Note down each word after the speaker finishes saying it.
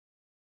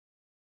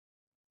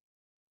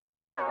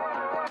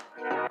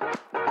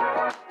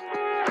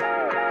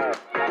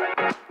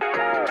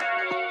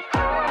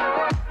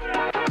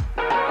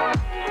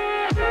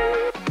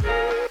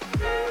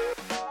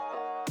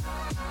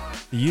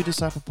You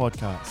Disciple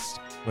podcast,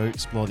 where we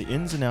explore the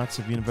ins and outs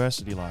of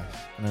university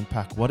life and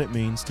unpack what it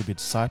means to be a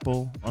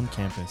disciple on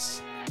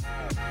campus.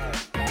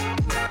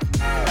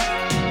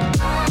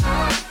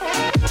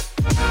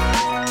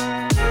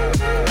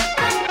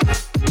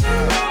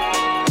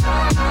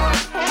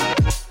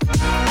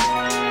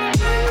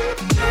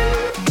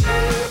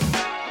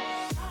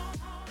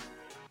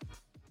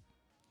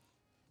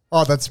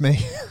 Oh, that's me.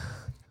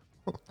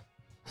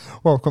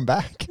 Welcome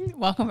back.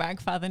 Welcome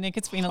back, Father Nick.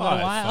 It's been a little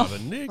while.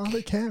 Father Nick.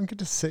 Father Cam, good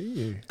to see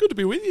you. Good to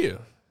be with you.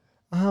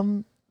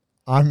 I'm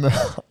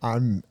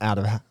out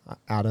of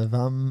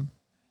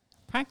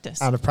Practice.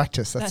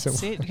 practice.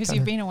 That's it. Because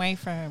you've been away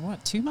for,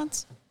 what, 2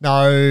 months?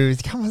 No,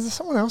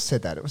 someone else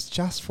said that. It was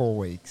just 4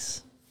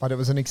 weeks, but it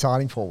was an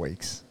exciting 4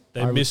 weeks.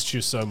 They missed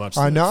you so much.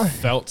 I know. It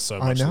felt so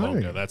much know.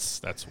 longer.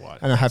 That's why.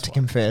 And I have to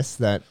confess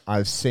that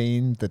I've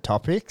seen the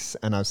topics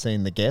and I've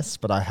seen the guests,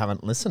 but I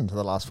haven't listened to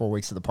the last 4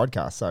 weeks of the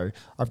podcast. So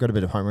I've got a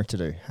bit of homework to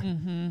do.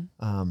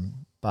 Mm-hmm.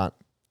 But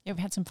Yeah, we've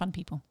had some fun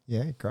people.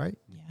 yeah, great.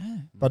 Yeah.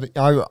 But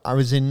I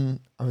was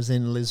in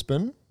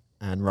Lisbon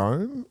and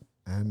Rome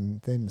and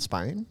then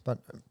Spain, but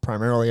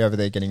primarily over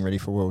there getting ready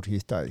for World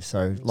Youth Day.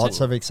 So lots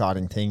of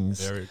exciting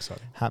things Very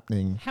exciting.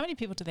 happening. How many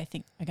people do they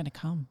think are going to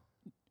come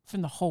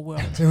from the whole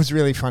world? It was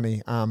really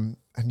funny. And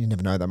you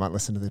never know, they might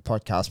listen to the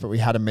podcast, but we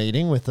had a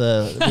meeting with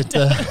the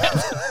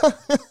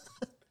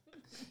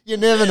you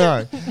never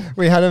know.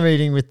 We had a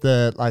meeting with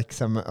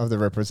some of the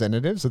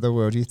representatives of the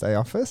World Youth Day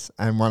office,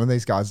 and one of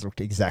these guys looked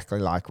exactly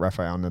like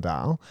Rafael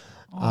Nadal,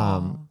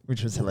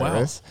 which was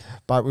hilarious. Wow.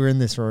 But we were in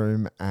this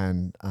room,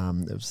 and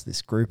there was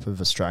this group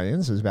of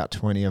Australians. There was about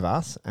 20 of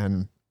us,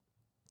 and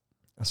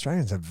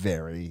Australians are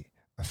very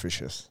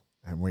officious,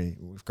 and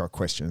we've got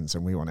questions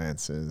and we want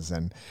answers,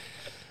 and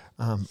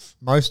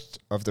most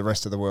of the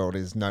rest of the world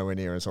is nowhere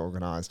near as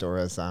organised or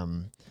as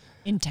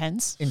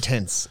Intense.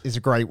 intense is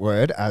a great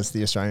word as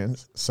the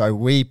Australians. So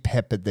we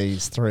peppered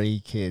these 3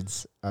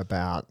 kids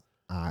about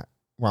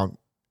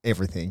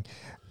everything,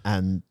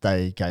 and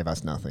they gave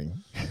us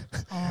nothing.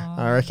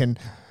 I reckon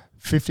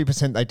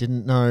 50% they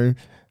didn't know,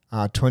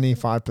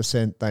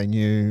 25% they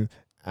knew,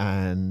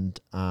 and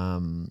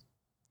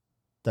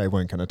they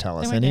weren't going to tell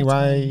us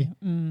anyway.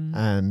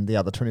 And the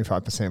other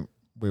 25%,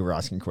 we were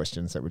asking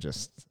questions that were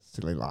just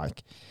silly,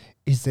 like,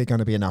 is there going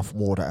to be enough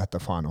water at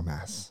the final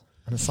mass?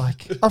 And it's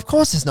like, of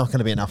course there's not going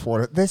to be enough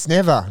water. There's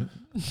never.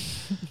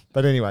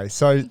 But anyway,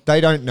 so they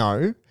don't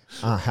know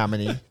how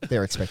many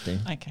they're expecting.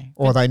 Okay.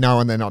 Or they know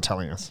and they're not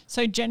telling us.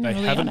 So They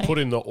generally, haven't put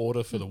in the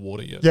order for the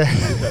water yet. Yeah. I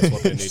think that's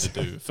what they need to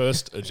do.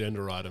 First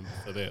agenda item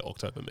for their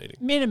October meeting.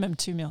 minimum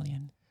 2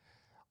 million.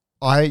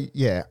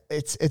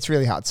 It's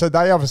really hard. So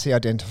they obviously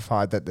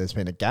identified that there's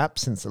been a gap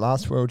since the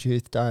last World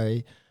Youth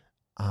Day,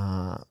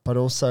 but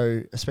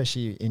also,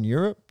 especially in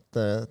Europe,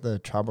 the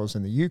troubles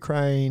in the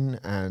Ukraine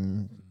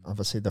and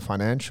obviously the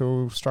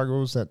financial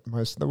struggles that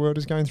most of the world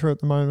is going through at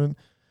the moment.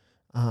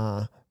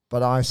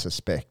 But I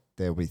suspect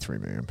there'll be 3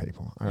 million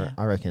people.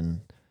 I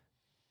reckon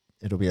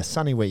it'll be a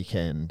sunny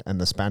weekend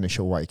and the Spanish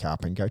will wake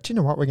up and go, do you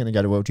know what? We're going to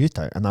go to World Youth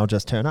Day, and they'll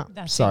just turn up.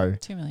 That's so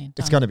it, 2 million.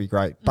 it's Done. going to be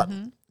great. But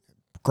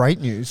great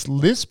news,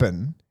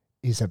 Lisbon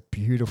is a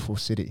beautiful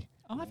city.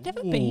 Oh, I've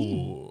never been.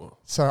 Ooh.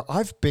 So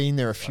I've been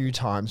there a few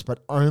times,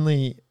 but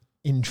only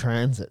in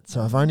transit.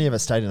 So I've only ever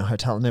stayed in a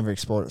hotel, never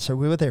explored it. So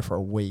we were there for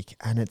a week,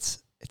 and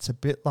it's a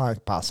bit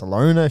like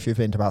Barcelona, if you've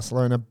been to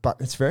Barcelona,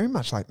 but it's very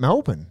much like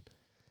Melbourne.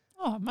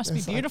 Oh, it must be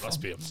It's like- beautiful.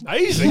 Must be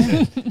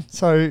amazing.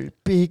 So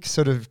big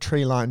sort of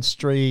tree-lined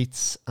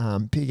streets,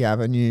 big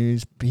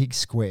avenues, big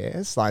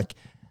squares. Like,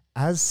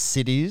 as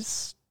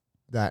cities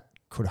that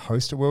could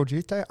host a World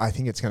Youth Day, I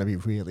think it's going to be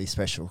really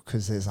special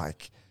because there's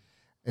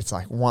it's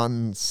like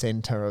one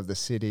center of the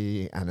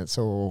city, and it's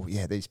all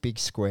these big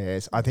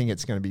squares. I think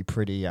it's going to be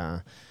pretty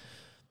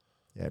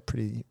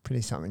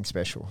something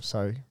special.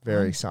 So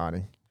very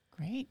exciting,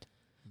 Great.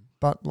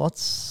 but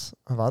lots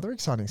of other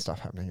exciting stuff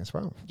happening as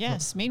well.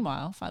 Yes.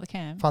 Meanwhile, Father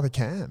Cam Father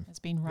Cam, has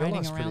been your riding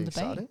life's around the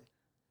pretty bay. exciting.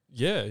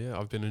 Yeah.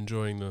 I've been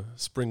enjoying the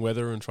spring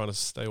weather and trying to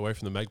stay away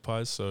from the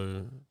magpies.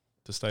 So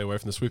to stay away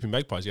from the swooping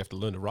magpies, you have to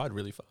learn to ride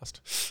really fast.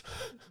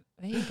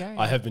 There you go.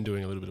 I have been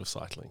doing a little bit of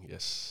cycling,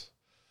 yes.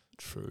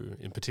 True.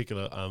 In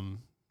particular,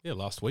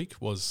 last week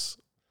was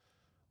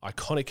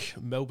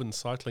iconic Melbourne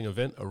cycling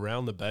event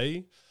around the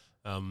bay,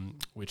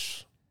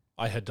 which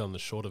I had done the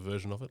shorter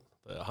version of it,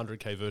 the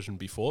 100k version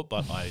before,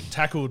 but I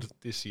tackled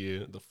this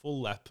year the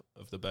full lap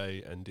of the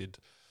bay and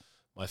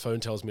my phone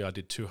tells me I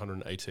did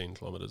 218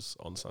 kilometres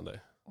on Sunday.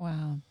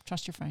 Wow.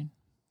 Trust your phone.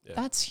 Yeah.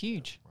 That's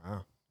huge.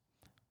 Wow.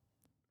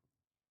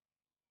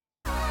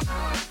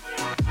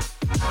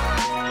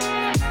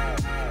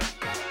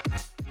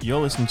 You're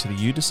listening to the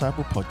You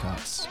Disciple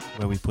podcast,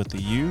 where we put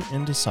the you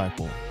in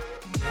disciple.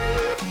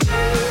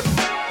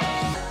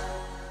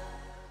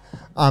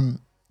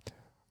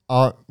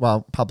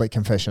 Public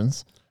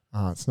confessions.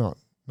 It's not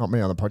me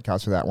on the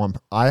podcast with that one.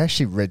 I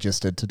actually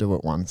registered to do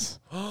it once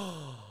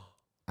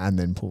and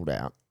then pulled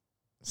out.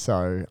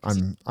 So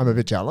I'm a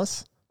bit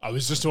jealous. I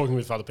was just talking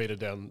with Father Peter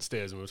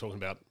downstairs and we were talking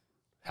about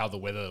how the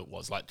weather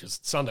was like.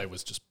 Just Sunday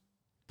was just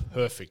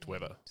perfect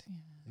weather.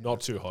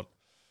 not too hot.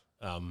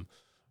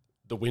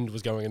 The wind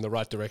was going in the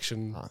right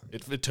direction.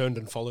 It turned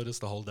and followed us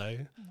the whole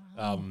day.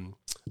 Wow.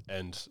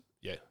 And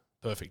yeah,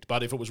 perfect.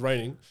 But if it was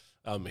raining,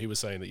 he was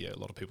saying that, a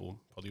lot of people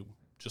probably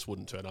just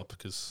wouldn't turn up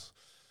because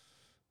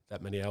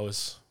that many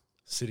hours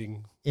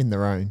sitting In the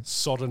rain.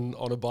 sodden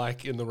on a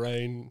bike in the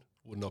rain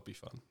would not be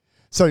fun.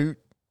 So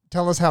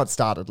tell us how it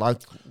started.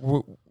 Like,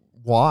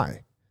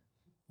 why?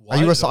 Are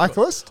you a Why?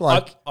 cyclist?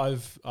 Like,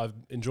 I've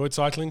enjoyed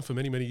cycling for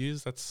many, many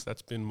years.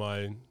 That's been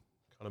my kind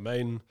of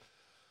main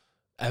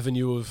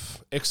avenue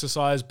of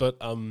exercise. But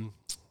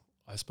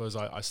I suppose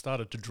I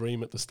started to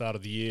dream at the start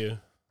of the year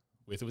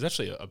with, it was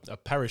actually a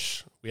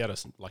parish. We had a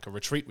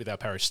retreat with our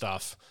parish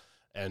staff,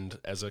 and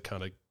as a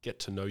kind of get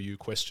to know you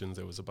questions,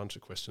 there was a bunch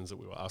of questions that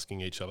we were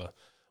asking each other.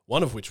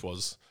 One of which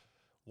was,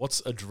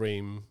 what's a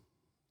dream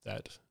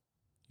that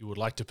you would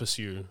like to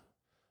pursue,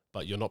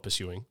 but you're not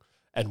pursuing?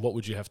 And what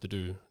would you have to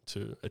do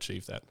to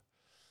achieve that?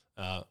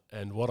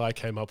 And what I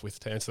came up with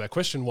to answer that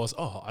question was,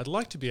 I'd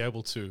like to be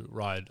able to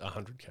ride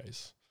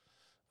 100Ks.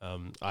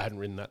 I hadn't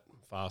ridden that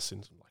far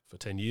since for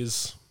 10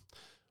 years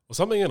or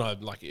something. And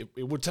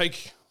it would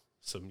take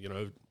some,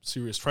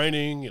 serious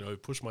training,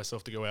 push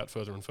myself to go out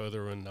further and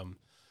further and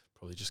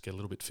probably just get a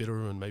little bit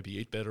fitter and maybe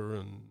eat better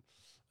and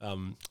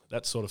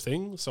that sort of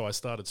thing. So I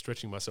started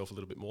stretching myself a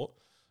little bit more.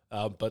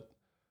 But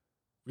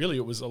really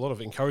it was a lot of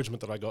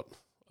encouragement that I got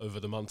over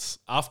the months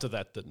after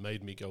that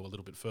made me go a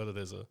little bit further.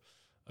 There's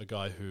a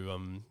guy who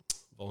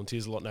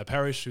volunteers a lot in our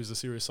parish who's a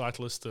serious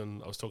cyclist,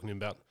 and I was talking to him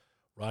about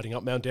riding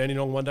up Mount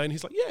Dandenong one day, and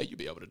he's like, yeah, you'll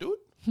be able to do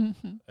it.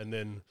 And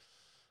then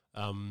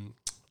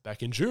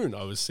back in June,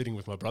 I was sitting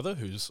with my brother,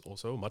 who's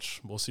also a much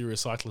more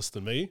serious cyclist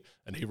than me,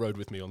 and he rode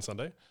with me on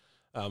Sunday.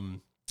 And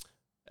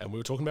we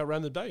were talking about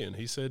around the day, and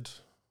he said,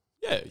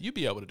 yeah, you'd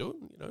be able to do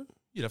it.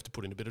 You'd have to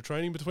put in a bit of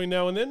training between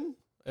now and then.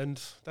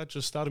 And that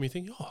just started me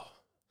thinking,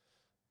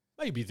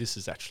 maybe this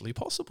is actually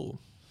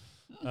possible.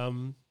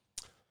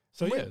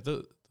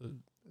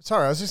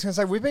 sorry, I was just going to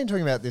say, we've been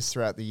talking about this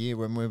throughout the year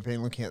when we've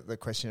been looking at the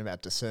question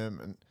about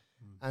discernment.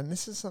 And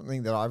this is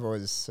something that I've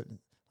always said,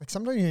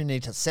 sometimes you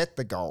need to set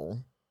the goal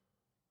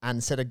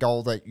and set a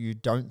goal that you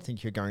don't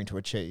think you're going to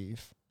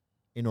achieve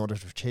in order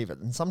to achieve it.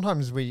 And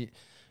sometimes we're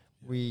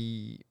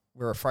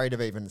afraid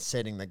of even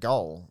setting the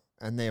goal,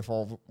 and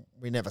therefore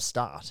we never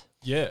start.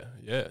 Yeah.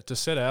 To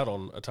set out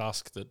on a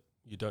task that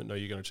you don't know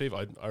you're going to achieve.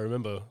 I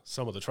remember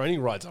some of the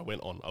training rides I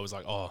went on. I was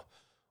like, I'll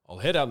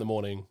head out in the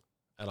morning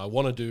and I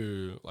want to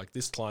do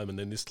this climb and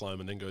then this climb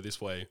and then go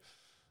this way,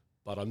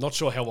 but I'm not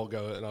sure how I'll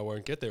go and I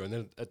won't get there. And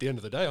then at the end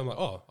of the day, I'm like,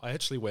 I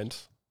actually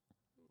went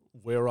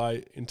where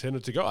I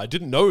intended to go. I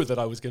didn't know that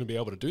I was going to be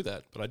able to do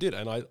that, but I did.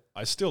 And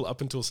I still, up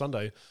until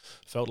Sunday,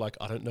 felt like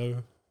I don't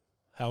know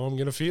how I'm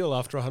going to feel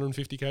after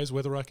 150 Ks,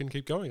 whether I can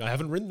keep going. I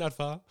haven't ridden that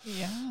far.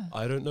 Yeah.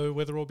 I don't know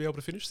whether I'll be able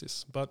to finish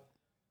this, but...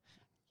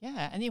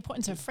 Yeah, and the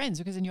importance of friends,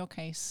 because in your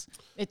case,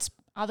 it's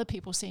other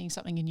people seeing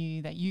something in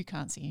you that you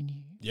can't see in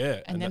you. Yeah.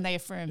 And then they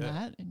affirm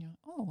that, and you're,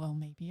 well,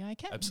 maybe I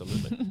can.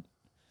 Absolutely.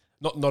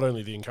 Not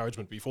only the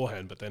encouragement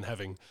beforehand, but then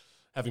having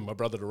my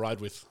brother to ride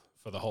with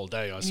for the whole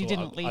day.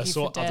 I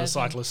saw other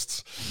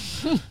cyclists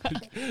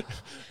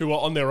who were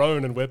on their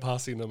own and we're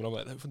passing them, and I'm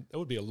like, that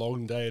would be a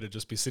long day to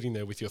just be sitting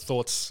there with your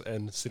thoughts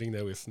and sitting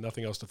there with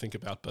nothing else to think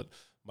about, but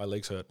my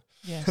legs hurt.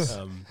 Yes.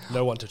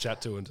 No one to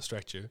chat to and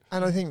distract you.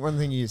 And I think one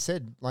thing you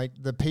said,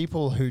 the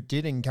people who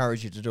did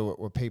encourage you to do it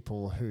were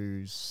people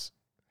who's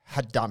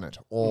had done it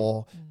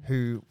or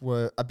who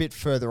were a bit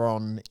further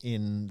on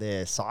in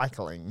their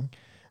cycling.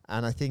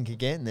 And I think,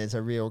 again, there's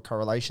a real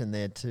correlation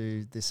there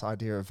to this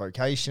idea of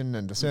vocation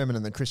and discernment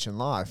in the Christian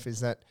life,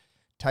 is that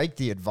take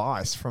the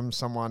advice from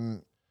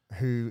someone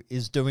who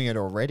is doing it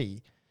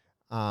already,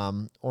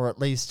 or at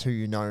least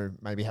who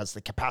maybe has the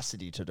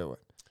capacity to do it.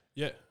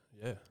 Yeah.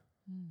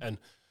 And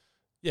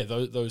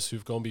those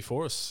who've gone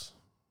before us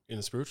in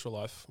the spiritual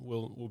life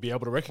will be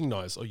able to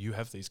recognize, you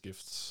have these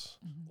gifts,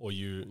 or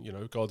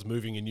God's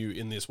moving in you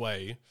in this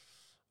way.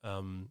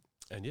 You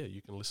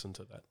can listen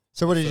to that.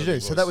 So what did you do?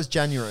 So that was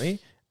January.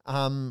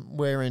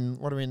 We're in,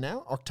 what are we in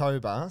now?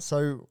 October.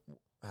 So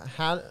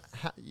how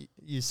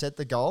you set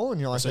the goal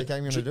and you're like, okay,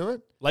 I'm going to do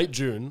it? Late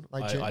June,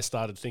 I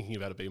started thinking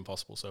about it being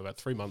possible. So about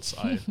 3 months,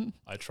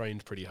 I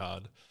trained pretty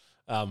hard.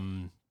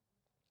 I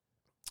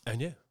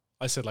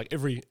said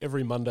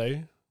every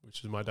Monday,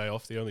 which is my day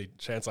off, the only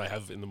chance I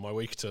have in my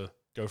week to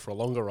go for a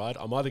longer ride,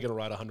 I'm either going to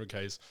ride 100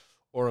 Ks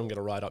or I'm going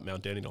to ride up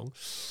Mount Dandenong.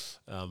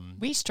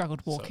 We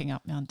struggled walking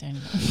up Mount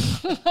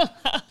Dandenong.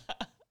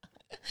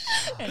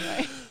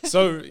 Anyway.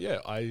 So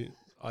I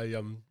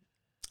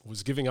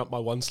was giving up my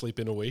one sleep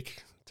in a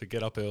week to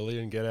get up early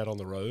and get out on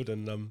the road,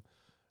 and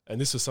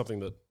this is something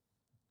that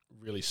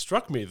really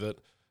struck me, that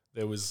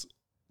there was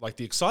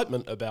the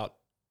excitement about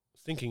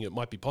thinking it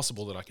might be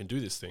possible that I can do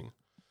this thing.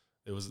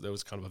 There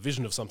was kind of a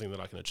vision of something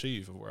that I can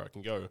achieve and where I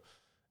can go,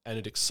 and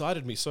it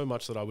excited me so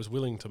much that I was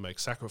willing to make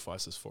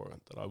sacrifices for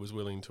it, that I was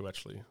willing to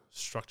actually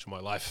structure my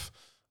life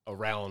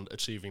around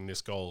achieving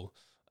this goal.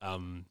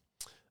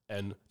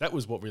 And that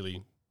was what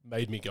really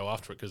made me go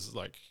after it, because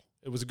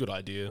it was a good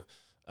idea.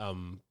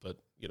 But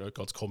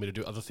God's called me to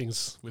do other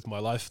things with my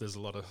life. There's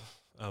a lot of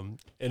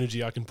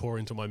energy I can pour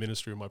into my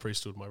ministry, my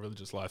priesthood, my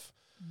religious life.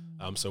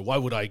 So why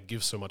would I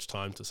give so much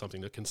time to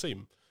something that can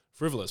seem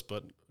frivolous?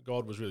 But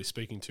God was really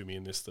speaking to me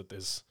in this, that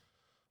there's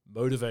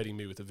motivating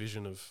me with a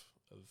vision of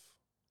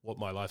what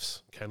my life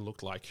can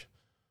look like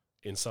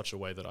in such a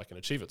way that I can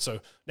achieve it. So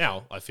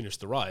now I finished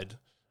the ride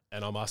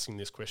and I'm asking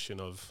this question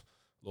of,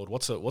 Lord,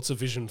 what's a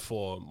vision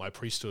for my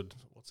priesthood?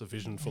 What's a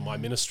vision for my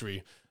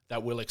ministry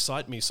that will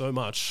excite me so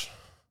much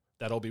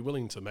that I'll be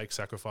willing to make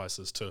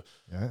sacrifices to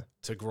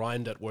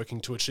grind at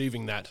working to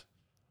achieving that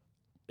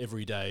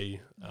every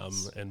day,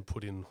 and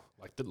put in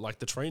like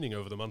the training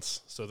over the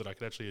months so that I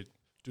could actually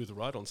do the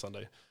ride on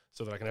Sunday,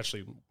 so that I can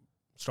actually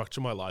structure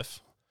my life.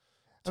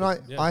 And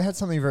I had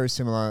something very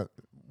similar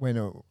when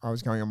I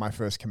was going on my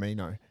first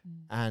Camino,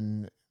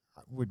 and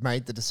we'd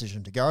made the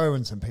decision to go,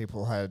 and some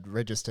people had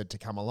registered to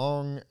come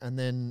along, and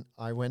then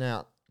I went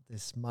out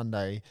this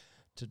Monday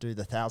to do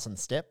the 1,000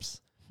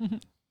 steps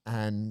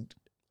and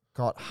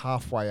got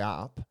halfway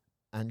up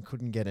and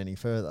couldn't get any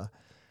further.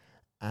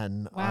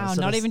 And wow,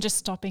 not even just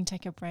stopping,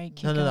 take a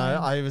break. No.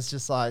 I was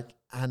just like,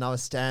 and I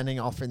was standing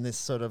off in this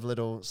sort of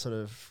little sort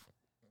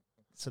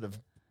of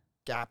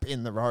gap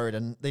in the road,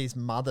 and these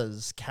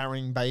mothers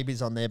carrying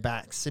babies on their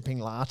backs, sipping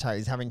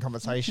lattes, having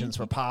conversations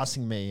were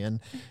passing me, and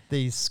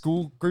these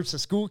groups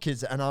of school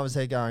kids, and I was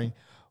there going,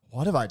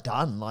 what have I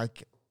done?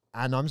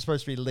 And I'm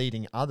supposed to be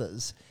leading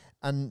others.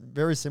 And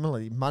very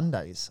similarly,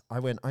 Mondays, I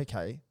went,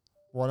 okay,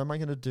 what am I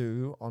going to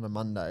do on a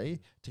Monday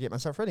to get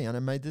myself ready? And I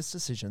made this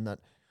decision that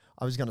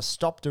I was going to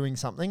stop doing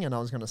something and I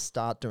was going to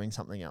start doing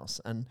something else.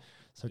 And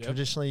so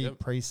traditionally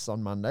priests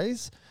on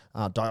Mondays,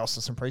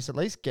 diocesan priests at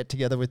least, get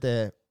together with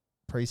their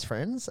priest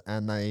friends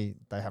and they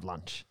have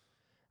lunch.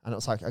 And it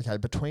was like, okay,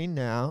 between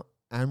now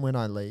and when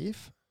I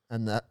leave,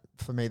 and that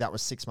for me, that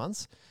was 6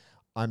 months,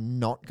 I'm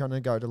not going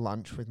to go to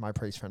lunch with my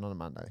priest friend on a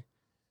Monday.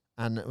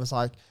 And it was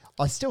like,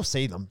 I still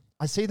see them.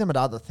 I see them at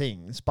other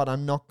things, but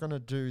I'm not going to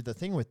do the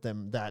thing with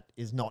them that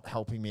is not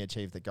helping me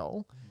achieve the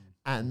goal.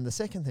 And the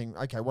second thing,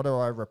 okay, what do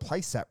I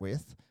replace that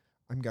with?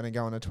 I'm going to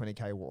go on a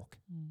 20K walk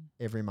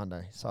every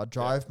Monday. So I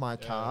drive my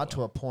car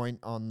to a point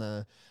on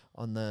the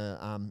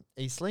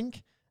East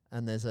Link,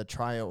 and there's a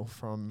trail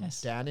from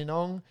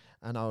Dandenong,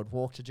 and I would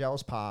walk to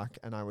Gels Park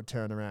and I would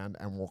turn around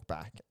and walk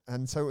back.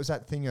 And so it was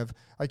that thing of,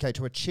 okay,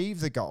 to achieve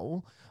the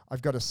goal,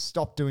 I've got to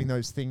stop doing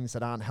those things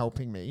that aren't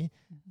helping me,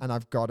 and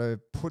I've got to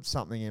put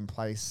something in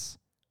place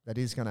that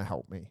is going to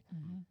help me.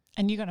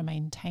 And you got to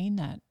maintain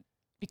that,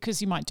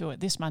 because you might do it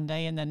this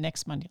Monday and then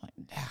next Monday like,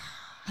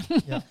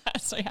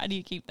 so how do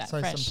you keep that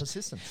fresh? Some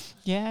persistence.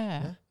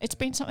 Yeah. It's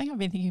been something I've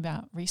been thinking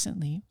about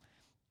recently,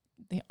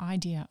 the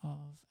idea of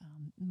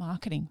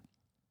marketing.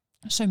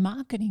 So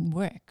marketing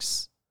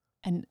works,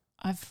 and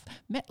I've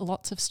met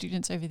lots of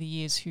students over the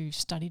years who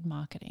studied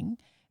marketing,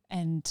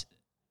 and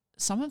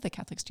some of the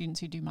Catholic students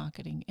who do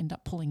marketing end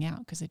up pulling out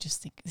because they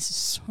just think this is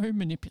so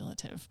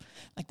manipulative.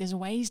 Like there's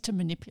ways to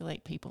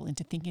manipulate people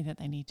into thinking that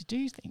they need to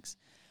do things.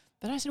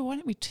 But I said, why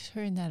don't we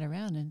turn that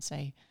around and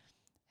say,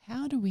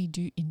 how do we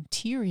do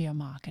interior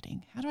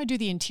marketing? How do I do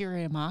the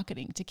interior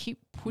marketing to keep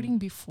putting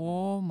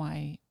before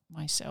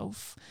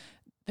myself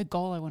the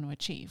goal I want to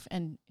achieve?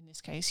 And in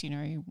this case,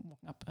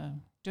 walking up,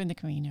 doing the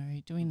Camino,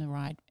 doing the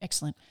ride,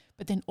 excellent.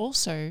 But then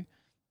also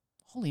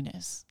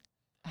holiness.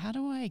 How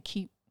do I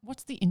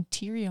what's the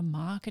interior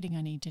marketing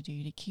I need to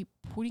do to keep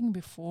putting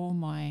before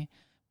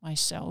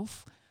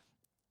myself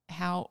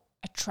how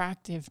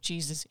attractive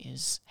Jesus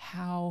is,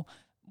 how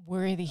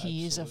worthy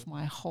he is of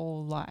my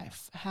whole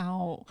life,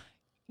 how,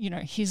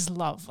 his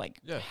love,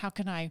 how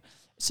can I,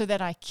 so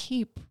that I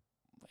keep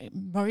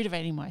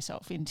motivating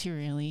myself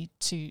interiorly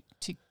to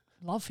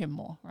love him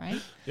more,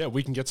 right? Yeah,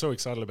 we can get so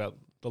excited about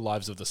the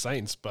lives of the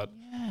saints, but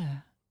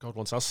God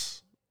wants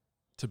us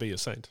to be a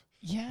saint.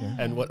 Yeah.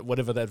 And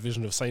whatever that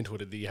vision of sainthood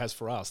that he has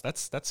for us,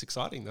 that's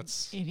exciting. It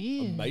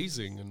is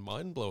amazing and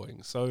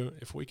mind-blowing. So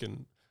if we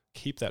can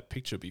keep that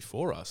picture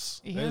before us,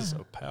 there's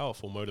a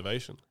powerful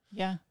motivation.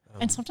 Yeah.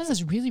 And sometimes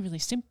it's really, really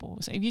simple.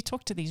 So if you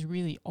talk to these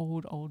really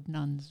old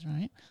nuns,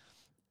 right,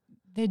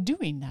 they're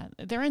doing that.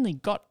 They're only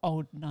got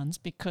old nuns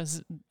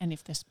because, and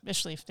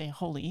especially if they're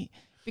holy,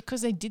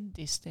 because they did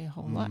this their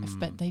whole life.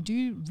 But they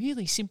do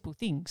really simple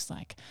things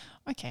like,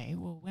 okay,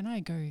 well, when I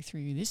go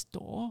through this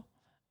door,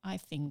 I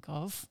think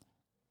of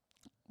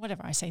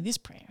whatever, I say this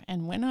prayer.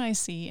 And when I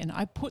see, and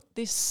I put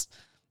this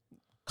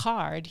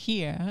card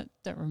here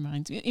that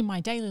reminds me, in my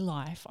daily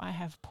life, I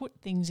have put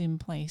things in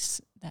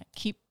place that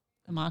keep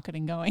the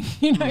marketing going,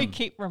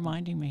 keep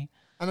reminding me.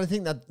 And I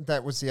think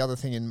that was the other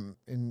thing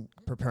in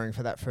preparing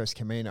for that first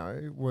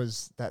Camino,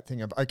 was that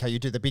thing of, okay, you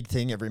do the big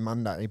thing every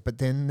Monday, but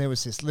then there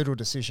was this little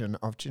decision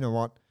of, do you know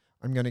what,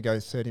 I'm going to go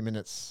 30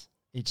 minutes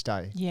each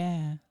day.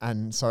 Yeah.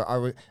 And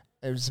so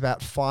it was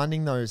about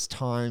finding those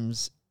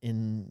times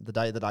in the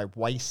day that I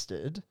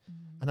wasted.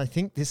 And I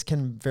think this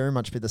can very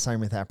much be the same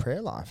with our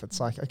prayer life. It's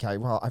like, okay,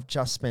 well, I've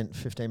just spent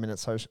 15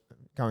 minutes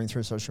going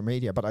through social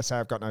media, but I say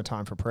I've got no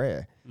time for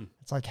prayer.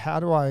 It's like, how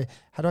do I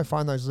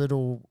find those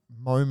little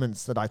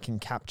moments that I can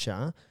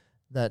capture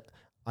that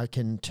I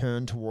can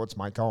turn towards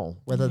my goal,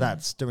 whether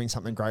that's doing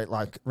something great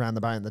like round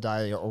the bay in the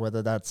day, or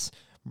whether that's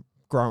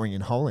growing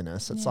in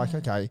holiness. It's like,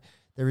 okay,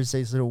 there is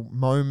these little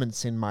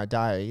moments in my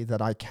day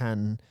that I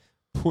can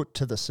put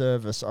to the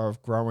service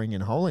of growing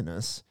in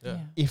holiness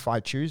if I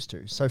choose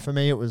to. So for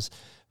me, it was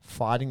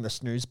fighting the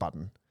snooze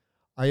button.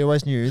 I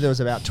always knew there was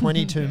about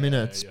 22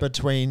 minutes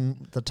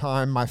between the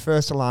time my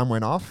first alarm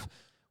went off,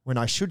 when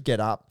I should get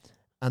up,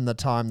 and the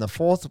time the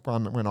fourth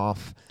one went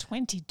off.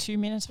 22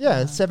 minutes?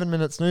 Yeah,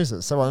 7-minute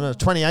snoozes. So I know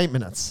 28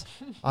 minutes.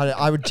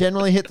 I would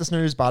generally hit the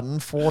snooze button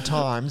 4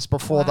 times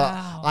before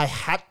I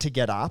had to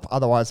get up.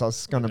 Otherwise, I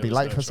was going to be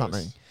late for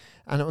something.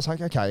 And it was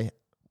like, okay,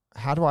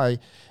 how do I,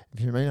 if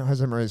you mean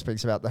Jose Maria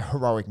speaks about the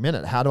heroic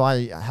minute, how do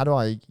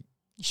I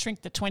You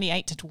shrink the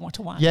 28 to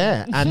 1.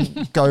 Yeah,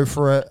 and go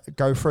for a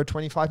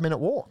 25-minute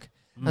walk.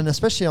 And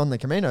especially on the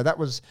Camino, that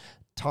was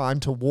time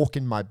to walk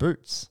in my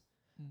boots.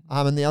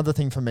 And the other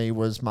thing for me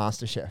was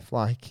MasterChef.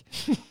 Like,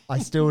 I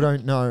still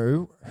don't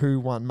know who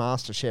won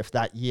MasterChef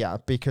that year,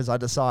 because I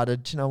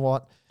decided, you know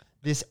what,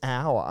 this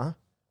hour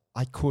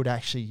I could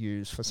actually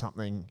use for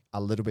something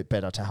a little bit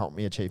better to help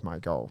me achieve my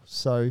goal.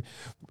 So,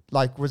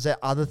 like, was there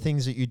other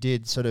things that you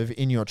did sort of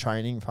in your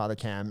training, Father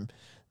Cam,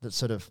 that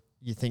sort of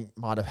you think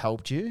might have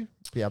helped you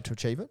be able to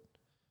achieve it?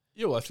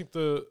 Yeah, well, I think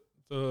the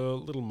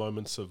little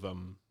moments of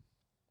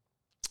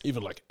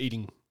even like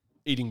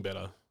eating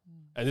better,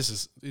 and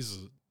these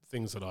are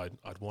things that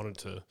I'd wanted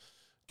to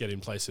get in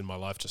place in my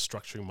life, just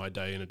structuring my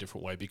day in a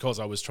different way, because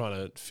I was trying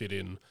to fit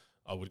in.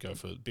 I would go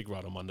for a big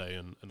ride on Monday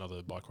and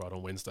another bike ride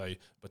on Wednesday,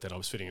 but then I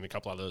was fitting in a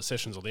couple other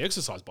sessions on the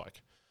exercise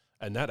bike,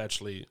 and that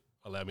actually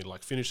allowed me to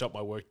like finish up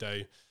my work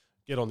day,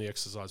 get on the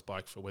exercise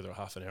bike for whether a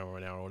half an hour or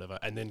an hour or whatever,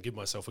 and then give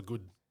myself a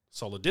good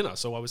solid dinner.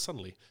 So I was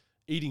suddenly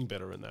eating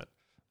better in that.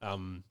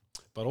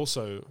 But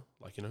also,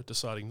 like, you know,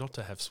 deciding not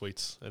to have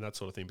sweets and that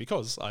sort of thing,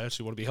 because I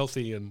actually want to be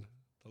healthy, and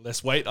the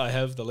less weight I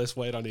have, the less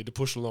weight I need to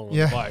push along on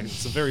the bike.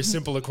 It's a very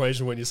simple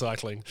equation when you're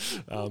cycling.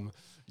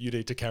 You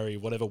need to carry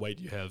whatever weight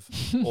you have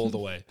all the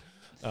way.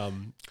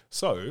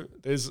 So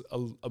there's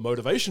a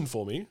motivation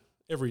for me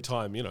every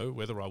time, you know,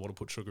 whether I want to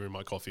put sugar in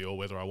my coffee or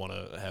whether I want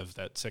to have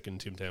that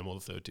second Tim Tam or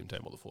the third Tim Tam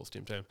or the fourth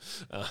Tim Tam.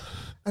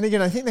 And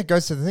again, I think that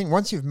goes to the thing.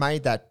 Once you've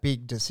made that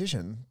big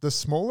decision, the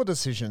smaller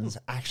decisions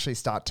actually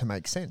start to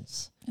make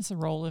sense. It's the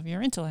role of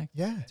your intellect.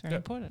 Yeah. It's very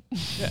important.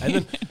 Yeah, and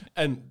then,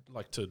 and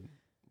like to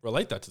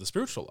relate that to the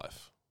spiritual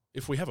life,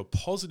 if we have a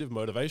positive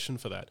motivation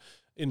for that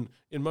in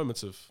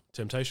moments of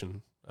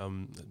temptation,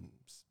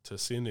 to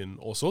sin in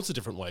all sorts of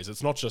different ways,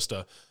 it's not just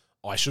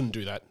I shouldn't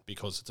do that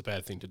because it's a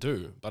bad thing to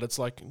do, but it's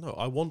like, no,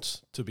 I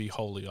want to be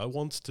holy, I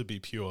want to be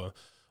pure,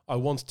 I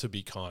want to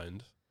be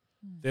kind.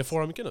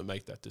 Therefore, I'm going to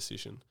make that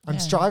decision. I'm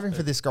striving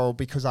for this goal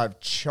because I've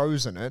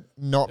chosen it,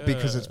 not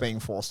because it's being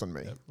forced on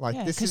me. Like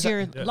this is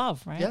because you're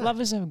love, right? Yeah.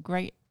 Love is a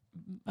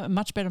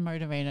much better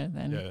motivator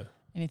than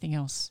anything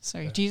else.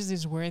 So Jesus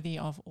is worthy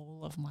of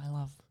all of my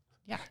love.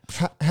 Yeah.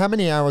 How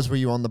many hours were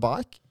you on the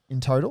bike in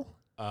total?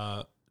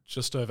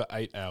 Just over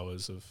 8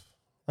 hours of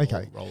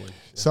rolling. Yeah.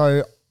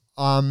 So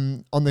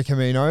on the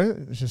Camino,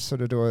 just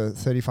sort of do a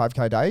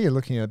 35K day, you're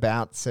looking at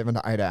about 7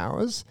 to 8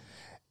 hours.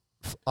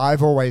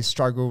 I've always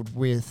struggled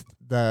with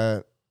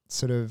the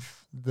sort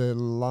of the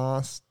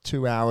last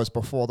 2 hours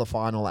before the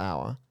final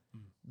hour.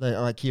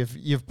 Like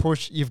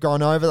you've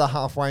gone over the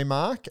halfway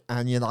mark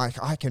and you're like,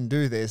 I can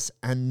do this.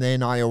 And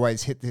then I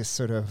always hit this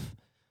sort of,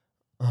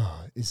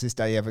 is this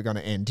day ever going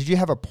to end? Did you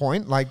have a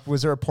point? Like,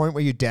 was there a point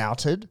where you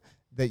doubted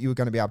that you were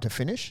going to be able to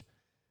finish?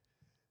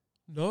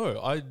 No,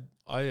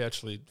 I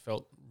actually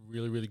felt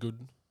really, really good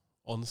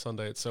on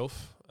Sunday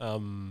itself.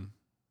 Wow.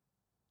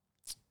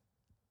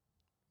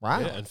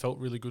 Yeah, and felt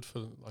really good for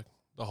like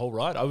the whole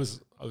ride. I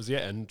was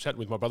and chatting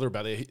with my brother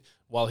about it.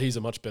 While he's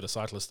a much better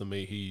cyclist than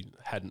me, he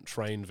hadn't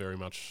trained very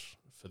much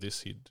for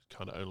this. He'd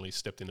kind of only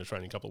stepped into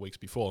training a couple of weeks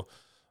before.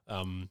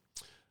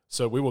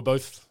 So we were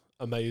both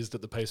amazed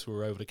at the pace we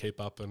were able to keep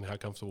up and how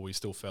comfortable we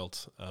still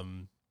felt.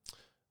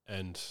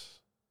 And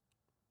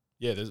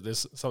yeah,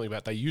 there's something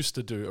about they used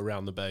to do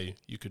around the bay.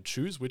 You could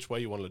choose which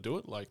way you wanted to do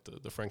it, like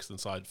the Frankston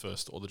side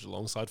first or the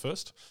Geelong side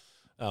first.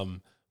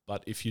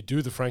 But if you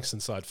do the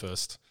Frankston side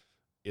first,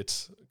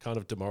 it's kind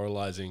of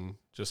demoralizing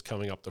just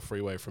coming up the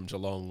freeway from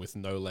Geelong with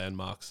no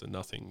landmarks and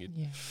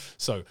nothing.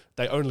 So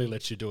they only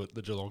let you do it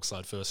the Geelong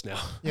side first now.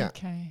 Yeah.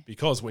 Okay.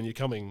 Because when you're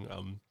coming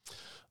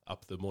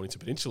up the Mornington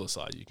Peninsula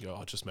side, you can go,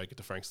 I'll just make it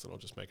to Frankston, I'll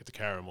just make it to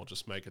Carrum, I'll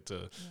just make it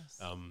to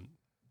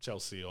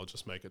Chelsea, I'll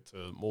just make it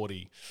to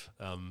Morty.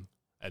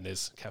 And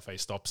there's cafe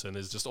stops and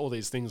there's just all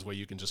these things where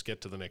you can just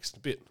get to the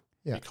next bit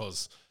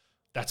because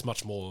that's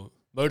much more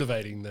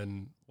motivating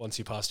than once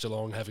you pass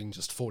Geelong having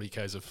just 40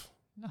 Ks of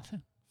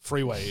nothing.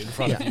 Freeway in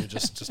front of you,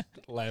 just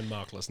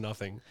landmarkless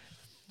nothing.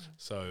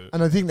 So,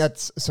 and I think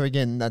that's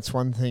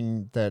one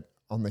thing that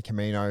on the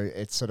Camino,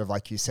 it's sort of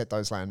like you set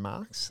those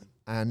landmarks.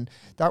 And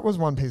that was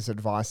one piece of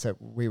advice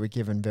that we were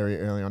given very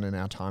early on in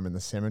our time in the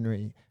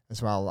seminary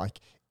as well. Like,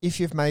 if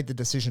you've made the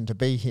decision to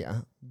be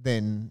here,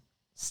 then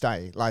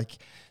stay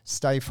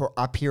for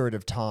a period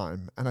of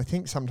time. And I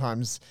think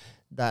sometimes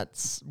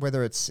that's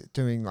whether it's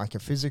doing like a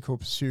physical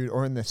pursuit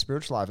or in their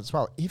spiritual life as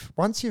well. If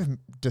once you've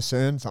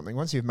discerned something,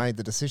 once you've made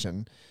the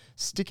decision,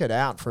 stick it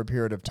out for a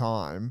period of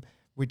time,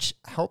 which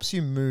helps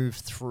you move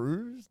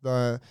through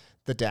the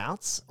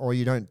doubts, or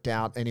you don't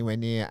doubt anywhere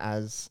near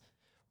as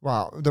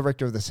well. The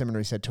rector of the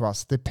seminary said to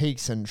us, the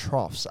peaks and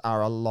troughs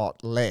are a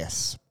lot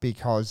less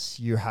because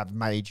you have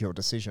made your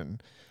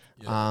decision.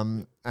 Yeah.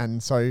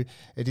 And so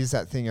it is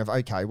that thing of,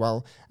 okay,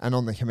 well, and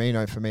on the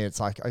Camino for me, it's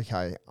like,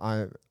 okay,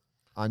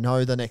 I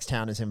know the next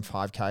town is in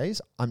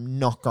 5Ks. I'm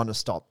not going to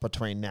stop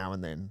between now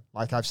and then.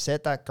 Like, I've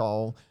set that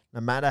goal.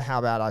 No matter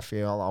how bad I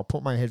feel, I'll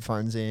put my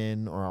headphones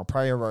in or I'll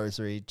pray a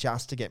rosary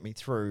just to get me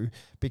through,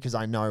 because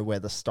I know where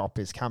the stop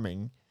is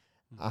coming,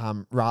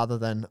 rather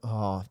than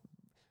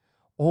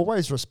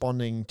always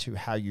responding to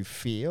how you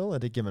feel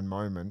at a given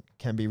moment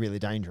can be really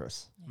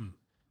dangerous.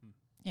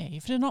 Yeah,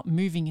 if you're not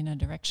moving in a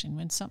direction,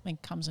 when something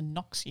comes and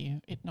knocks you,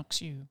 it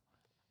knocks you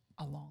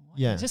a long way.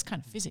 Yeah. It's just kind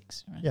of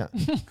physics, right?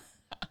 Yeah.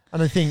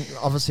 And I think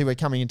obviously we're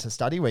coming into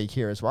study week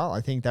here as well.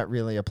 I think that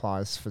really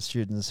applies for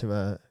students who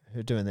are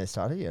doing their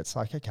study. It's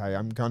like, okay,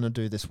 I'm going to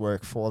do this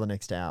work for the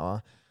next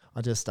hour.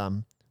 I just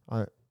I'm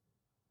a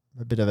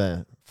bit of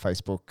a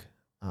Facebook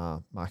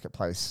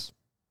marketplace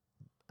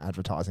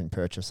advertising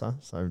purchaser,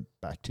 so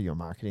back to your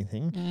marketing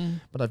thing.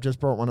 But I've just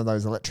brought one of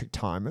those electric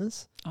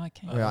timers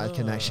Okay. where I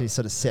can actually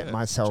sort of set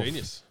myself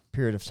Genius.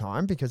 period of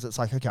time, because it's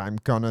like, okay, I'm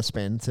going to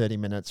spend 30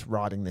 minutes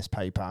writing this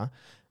paper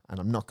and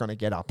I'm not going to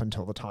get up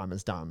until the time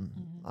is done.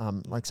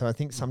 So I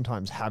think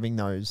sometimes having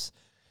those,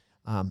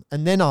 and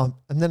then I'm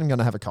going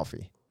to have a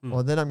coffee,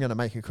 or then I'm going to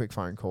make a quick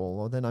phone call,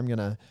 or then I'm going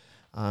to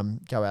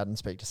go out and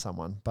speak to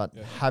someone. But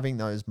having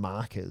those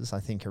markers, I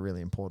think, are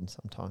really important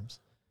sometimes.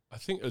 I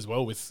think as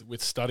well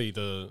with study,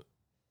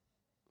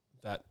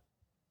 that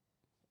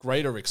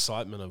greater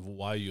excitement of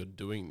why you're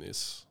doing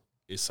this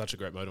is such a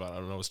great motivator.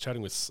 And I was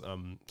chatting with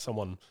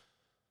someone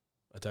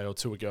a day or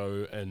two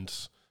ago, and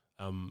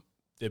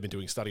they've been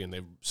doing study, and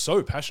they're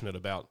so passionate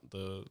about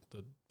the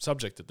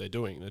subject that they're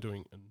doing. They're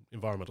doing an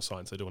environmental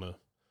science. They're doing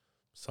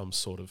some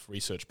sort of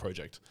research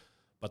project,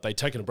 but they'd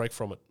taken a break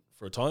from it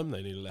for a time.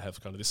 They needed to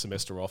have kind of this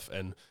semester off,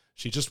 and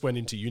she just went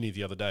into uni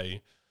the other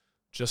day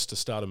just to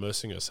start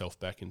immersing herself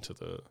back into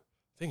the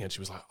thing. And she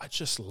was like, I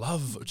just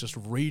love just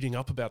reading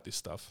up about this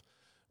stuff,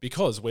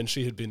 because when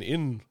she had been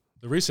in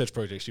the research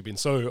project, she'd been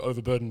so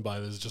overburdened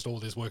by there's just all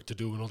this work to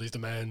do and all these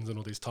demands and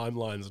all these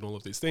timelines and all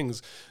of these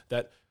things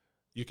that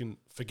you can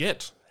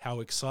forget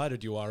how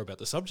excited you are about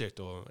the subject,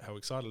 or how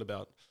excited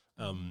about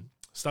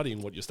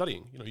studying what you're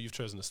studying. You know, you've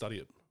chosen to study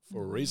it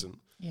for a reason.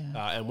 Yeah.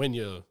 And when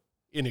you're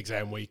in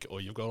exam week, or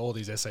you've got all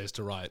these essays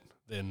to write,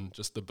 then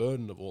just the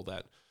burden of all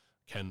that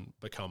can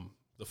become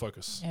the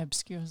focus. Yeah,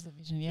 obscures the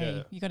vision.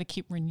 Yeah. You got to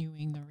keep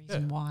renewing the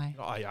reason why.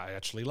 I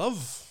actually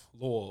love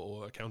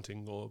law or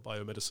accounting or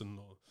biomedicine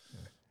or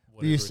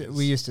whatever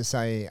We used to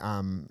say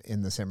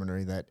in the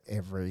seminary that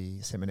every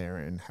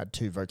seminarian had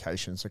 2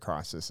 vocations of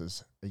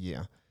crises a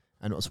year,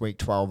 and it was week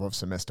 12 of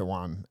semester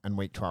 1 and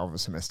week 12 of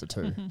semester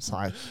 2. It's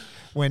like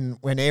when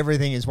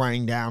everything is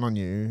weighing down on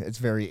you, it's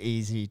very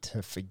easy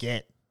to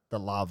forget the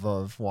love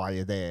of why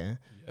you're there.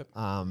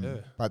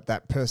 But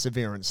that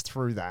perseverance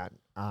through that,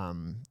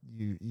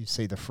 you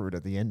see the fruit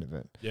at the end of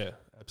it. Yeah,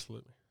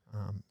 absolutely.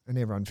 And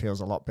everyone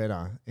feels a lot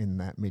better in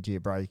that mid-year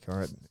break,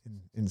 or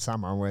in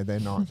summer where they're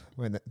not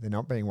they're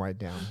not being weighed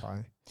down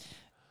by.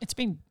 It's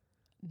been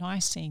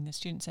nice seeing the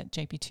students at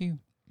JP2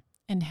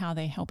 and how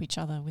they help each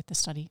other with the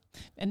study,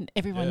 and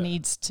everyone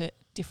needs to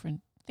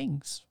different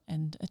things,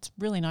 and it's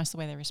really nice the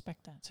way they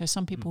respect that. So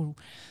some people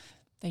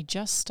they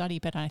just study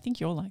better. I think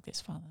you're like this,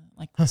 Father.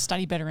 Like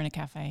study better in a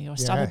cafe, or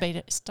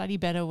study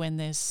better when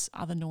there's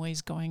other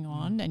noise going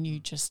on, and you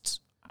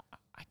just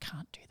I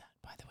can't do that,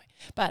 by the way.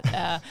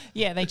 But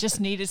they just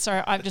needed.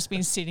 So I've just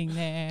been sitting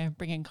there,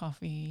 bringing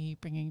coffee,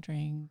 bringing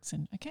drinks,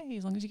 and okay,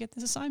 as long as you get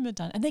this assignment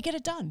done, and they get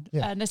it done,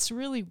 and it's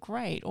really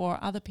great. Or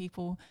other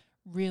people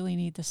really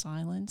need the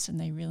silence, and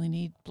they really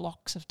need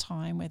blocks of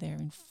time where they're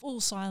in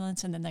full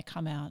silence, and then they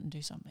come out and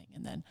do something,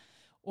 and then,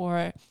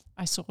 or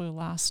I saw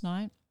last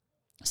night,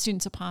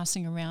 students are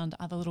passing around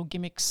other little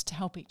gimmicks to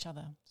help each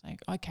other. It's like,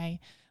 okay,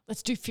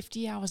 let's do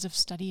 50 hours of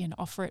study and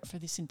offer it for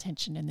this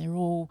intention. And they're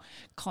all,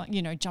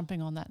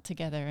 jumping on that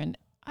together. And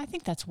I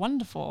think that's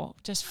wonderful,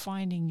 just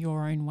finding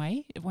your own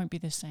way. It won't be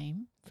the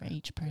same for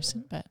each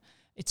person, but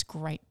it's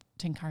great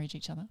to encourage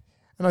each other.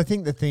 And I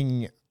think the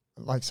thing,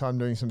 so I'm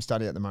doing some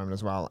study at the moment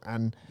as well,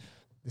 and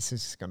this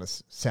is going to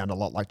sound a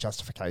lot like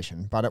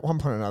justification, but at one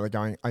point or another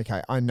going,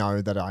 okay, I know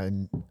that I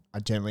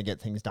generally get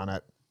things done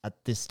at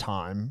this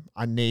time.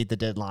 I need the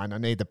deadline. I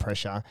need the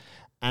pressure.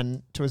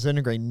 And to a certain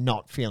degree,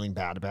 not feeling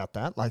bad about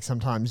that. Like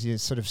sometimes you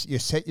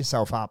set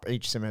yourself up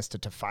each semester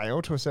to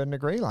fail to a certain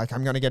degree. Like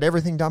I'm going to get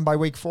everything done by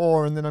week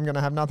 4 and then I'm going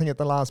to have nothing at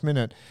the last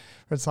minute.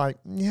 But it's like,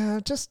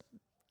 just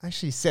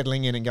actually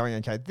settling in and going,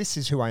 okay, this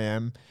is who I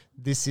am.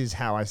 This is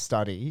how I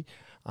study.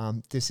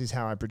 This is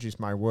how I produce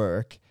my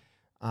work.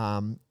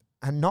 And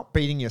not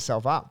beating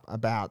yourself up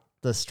about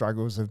the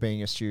struggles of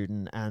being a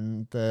student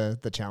and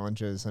the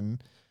challenges.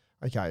 And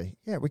okay,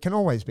 yeah, we can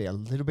always be a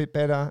little bit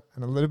better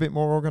and a little bit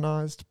more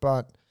organized,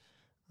 but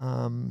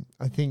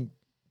I think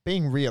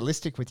being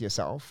realistic with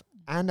yourself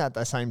and at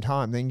the same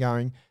time then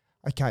going,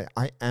 okay,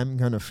 I am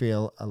going to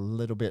feel a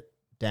little bit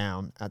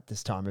down at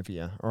this time of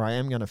year, or I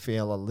am going to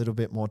feel a little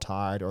bit more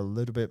tired or a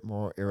little bit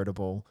more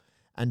irritable,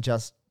 and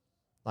just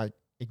like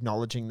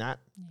acknowledging that.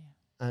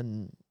 Yeah.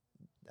 And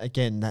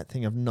again, that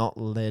thing of not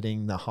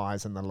letting the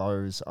highs and the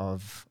lows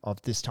of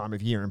this time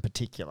of year in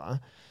particular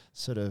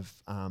sort of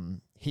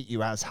hit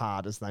you as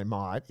hard as they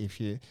might if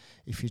you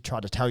try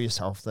to tell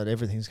yourself that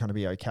everything's going to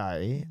be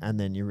okay, and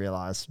then you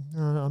realize,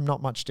 no, I'm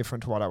not much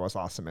different to what I was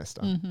last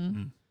semester.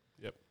 Mm-hmm.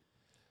 Yep.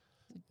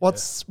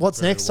 What's very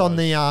next on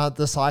wise.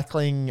 the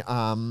cycling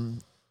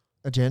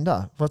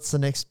agenda? What's the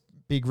next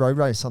big road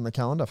race on the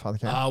calendar, Father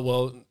Cam?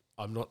 Well,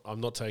 I'm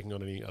not taking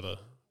on any other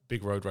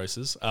big road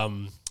races.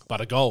 But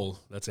a goal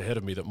that's ahead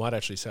of me that might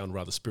actually sound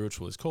rather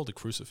spiritual is called the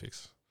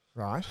crucifix.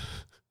 Right.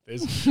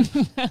 There's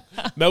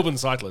Melbourne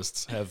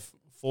cyclists have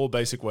 4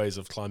 basic ways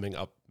of climbing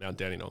up Mount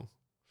Dandenong.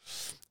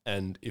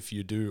 And if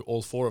you do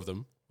all 4 of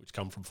them, which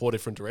come from 4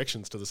 different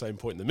directions to the same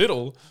point in the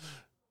middle,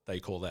 they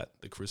call that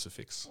the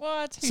crucifix.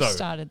 What? Who So-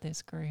 started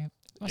this group?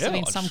 Must have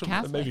been some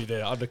Catholic. Maybe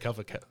they're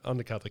undercover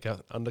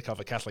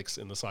Catholics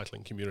in the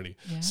cycling community.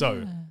 Yeah.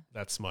 So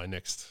that's my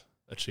next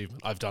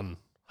achievement. I've done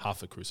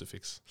half a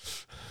crucifix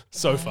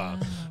so far.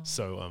 Wow.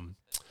 So,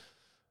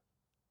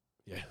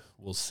 yeah,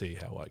 we'll see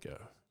how I go.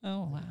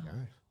 Oh, wow.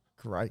 Okay.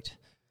 Great.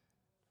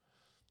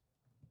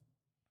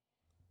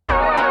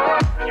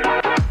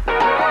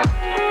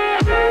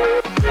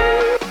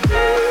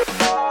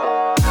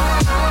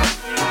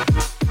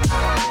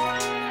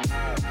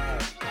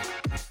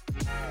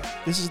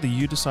 This is the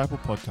You Disciple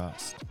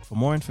podcast. For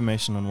more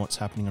information on what's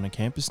happening on a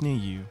campus near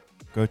you,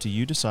 go to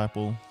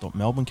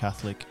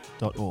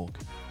youdisciple.melbournecatholic.org.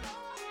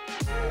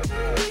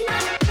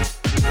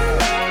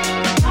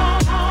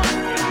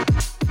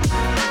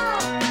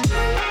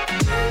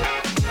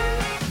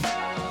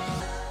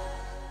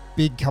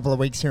 Big couple of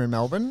weeks here in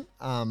Melbourne.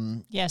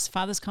 Yes,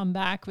 Father's come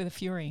back with a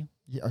fury.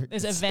 Yeah,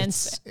 There's it's-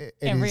 events it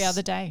every is-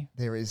 other day.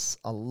 There is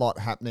a lot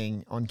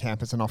happening on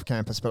campus and off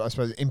campus, but I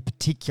suppose in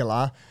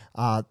particular,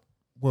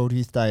 World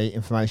Youth Day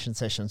information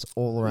sessions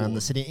all around Ooh,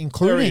 the city, very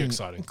including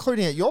exciting.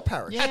 at your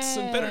parish. Hats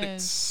and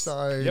Benedicts. Yes.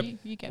 So, Yep.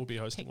 You get We'll be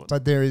hosting picked. one.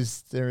 but there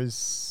is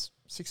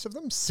 6 of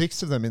them,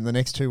 6 of them in the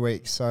next 2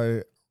 weeks.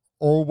 So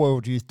all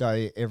World Youth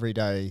Day every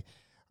day.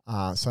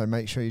 So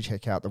make sure you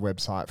check out the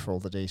website for all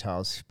the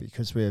details,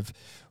 because we've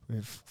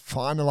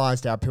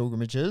finalised our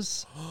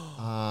pilgrimages.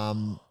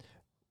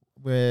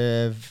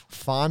 We've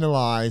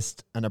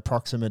finalised an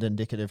approximate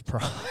indicative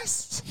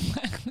price.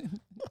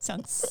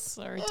 Sounds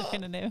so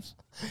definitive.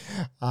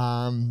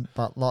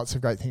 But lots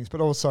of great things,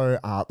 but also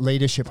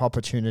leadership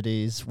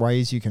opportunities,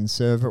 ways you can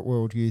serve at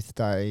World Youth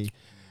Day,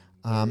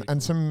 Very and cool.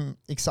 some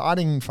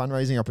exciting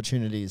fundraising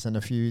opportunities, and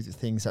a few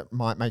things that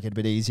might make it a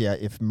bit easier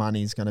if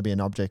money's going to be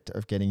an object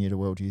of getting you to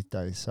World Youth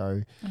Day.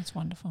 So That's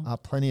wonderful.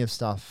 plenty of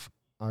stuff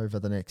over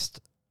the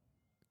next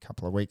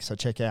couple of weeks. So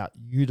check out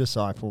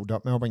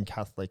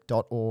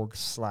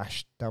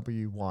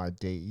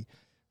youdisciple.melbournecatholic.org/WYD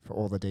for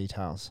all the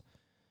details.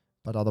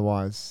 But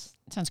otherwise,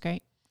 Sounds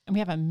great. And we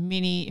have a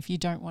mini, if you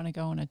don't want to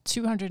go on a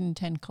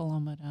 210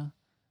 kilometre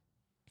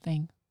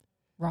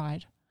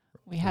ride,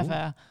 we have Ooh.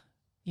 a,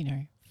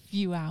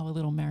 few hour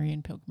little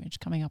Marian pilgrimage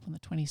coming up on the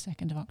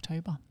 22nd of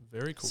October.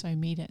 Very cool. So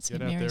meet at St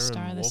Get out Mary's there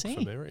Star of and the walk for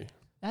Sea. Mary.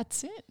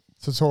 That's it.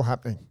 so it's all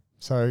happening.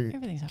 So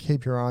Everything's happening.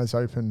 keep your eyes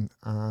open,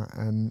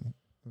 and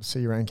we'll see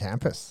you around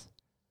campus.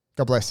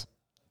 God bless.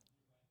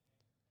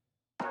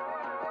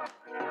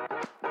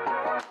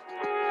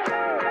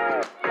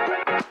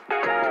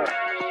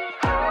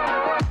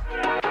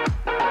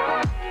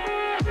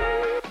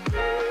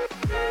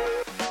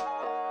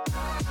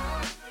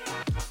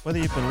 Whether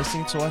you've been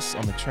listening to us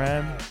on the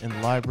tram, in the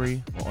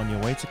library, or on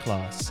your way to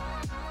class,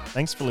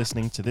 thanks for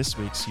listening to this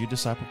week's You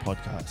Disciple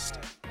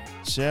podcast.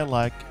 Share,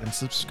 like, and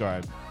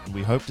subscribe, and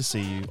we hope to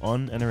see you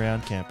on and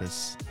around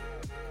campus.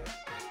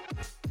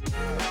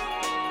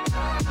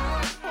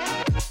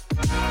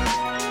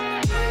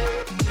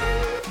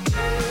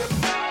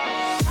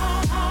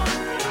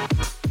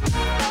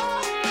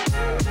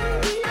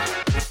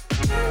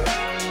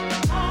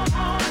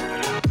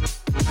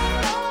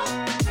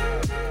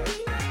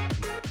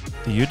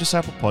 The You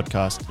Disciple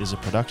podcast is a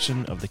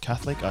production of the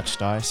Catholic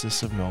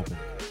Archdiocese of Melbourne.